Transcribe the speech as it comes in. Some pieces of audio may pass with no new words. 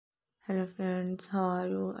Hello friends, how are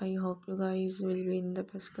you? I hope you guys will be in the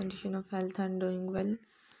best condition of health and doing well.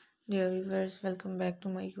 Dear viewers, welcome back to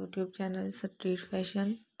my YouTube channel Street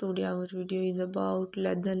Fashion. Today our video is about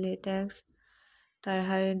leather latex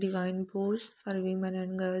tie-high divine boots for women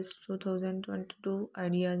and girls 2022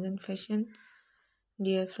 ideas and fashion.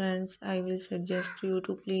 Dear friends, I will suggest you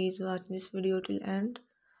to please watch this video till end.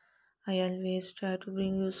 I always try to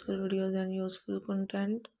bring useful videos and useful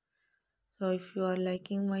content. So if you are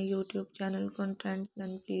liking my YouTube channel content,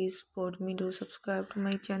 then please support me, do subscribe to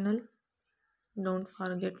my channel. Don't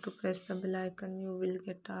forget to press the bell icon, you will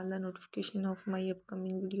get all the notification of my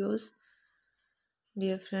upcoming videos.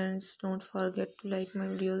 Dear friends, don't forget to like my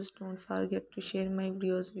videos, don't forget to share my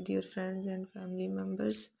videos with your friends and family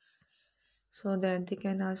members so that they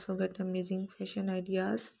can also get amazing fashion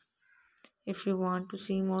ideas. If you want to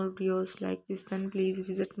see more videos like this, then please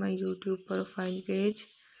visit my YouTube profile page.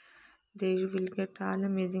 There you will get all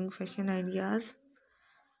amazing fashion ideas.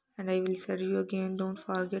 And I will say you again, don't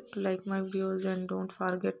forget to like my videos and don't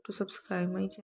forget to subscribe my channel.